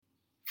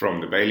From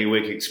the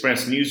Bailiwick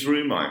Express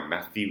newsroom, I'm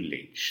Matthew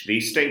Leach. The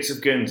Estates of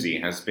Guernsey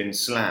has been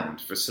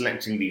slammed for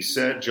selecting the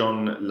Sir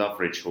John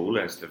Loveridge Hall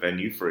as the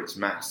venue for its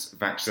mass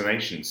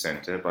vaccination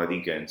centre by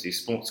the Guernsey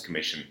Sports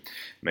Commission.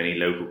 Many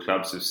local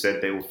clubs have said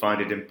they will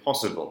find it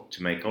impossible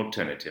to make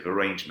alternative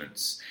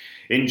arrangements.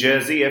 In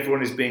Jersey,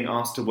 everyone is being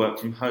asked to work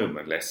from home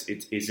unless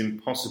it is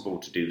impossible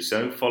to do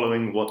so,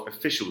 following what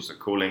officials are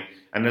calling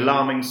an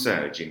alarming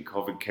surge in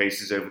COVID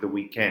cases over the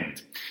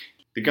weekend.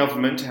 The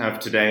government have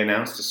today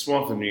announced a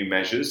swath of new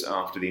measures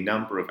after the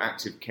number of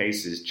active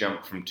cases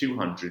jumped from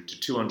 200 to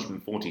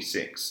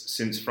 246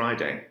 since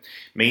Friday.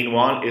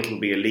 Meanwhile, it'll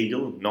be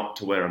illegal not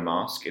to wear a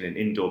mask in an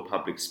indoor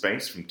public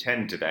space from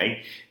 10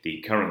 today.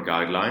 The current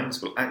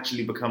guidelines will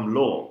actually become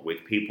law,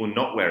 with people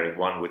not wearing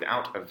one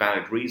without a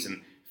valid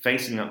reason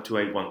facing up to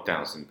a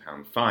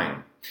 £1,000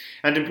 fine.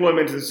 And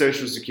Employment and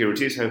Social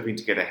Security is hoping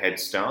to get a head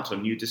start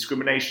on new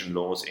discrimination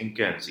laws in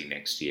Guernsey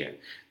next year.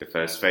 The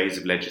first phase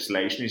of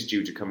legislation is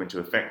due to come into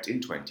effect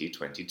in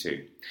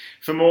 2022.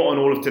 For more on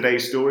all of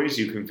today's stories,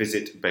 you can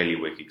visit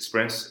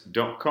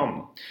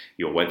bailiwickexpress.com.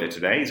 Your weather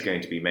today is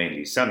going to be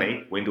mainly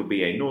sunny. Wind will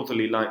be a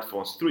northerly light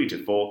force 3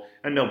 to 4,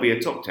 and there'll be a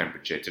top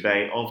temperature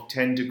today of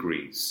 10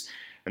 degrees.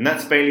 And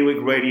that's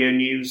Bailiwick Radio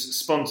News,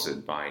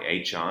 sponsored by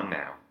HR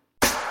Now.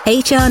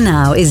 HR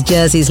Now is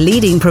Jersey's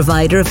leading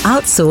provider of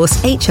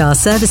outsourced HR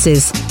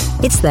services.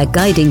 It's their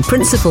guiding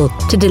principle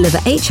to deliver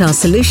HR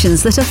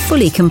solutions that are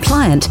fully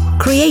compliant,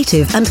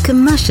 creative and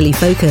commercially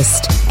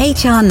focused.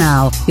 HR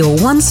Now, your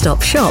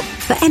one-stop shop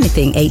for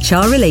anything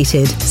HR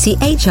related. See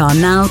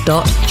hrnow.je.